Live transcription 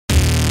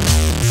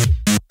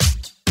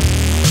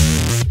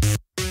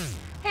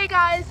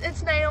guys,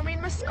 it's Naomi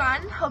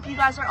Muskan. Hope you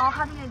guys are all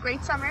having a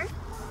great summer.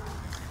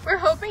 We're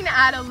hoping to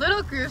add a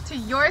little groove to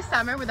your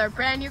summer with our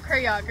brand new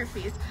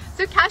choreographies.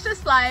 So catch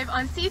us live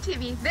on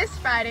CTV this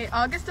Friday,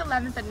 August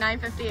 11th at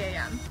 9:50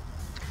 a.m.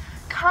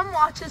 Come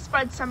watch us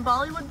spread some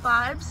Bollywood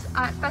vibes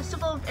at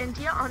Festival of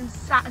India on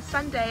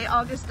Sunday,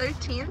 August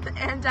 13th,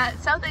 and at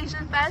South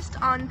Asian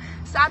Fest on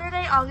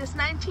Saturday, August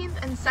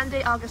 19th, and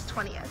Sunday, August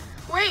 20th.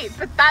 Wait,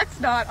 but that's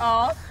not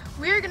all.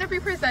 We are going to be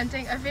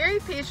presenting a very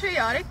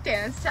patriotic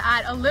dance to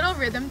add a little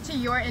rhythm to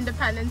your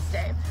Independence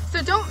Day.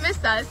 So don't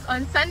miss us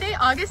on Sunday,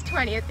 August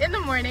 20th in the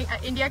morning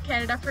at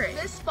India-Canada Parade.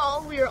 This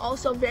fall, we are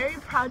also very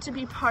proud to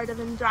be part of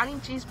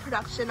Indrani Ji's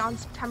production on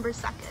September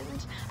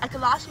 2nd at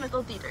Kailash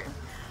Mithil Theatre.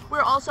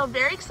 We're also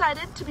very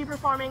excited to be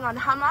performing on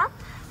Hama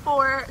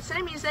for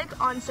Cine Music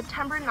on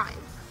September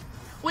 9th.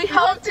 We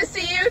hope to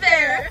see you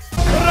there!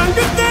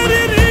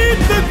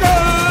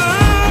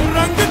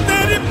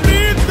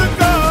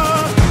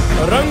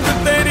 रंग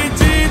तेरी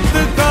जीत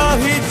का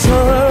ही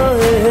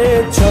छाए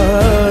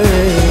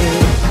छाए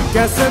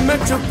कैसे मैं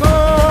चुका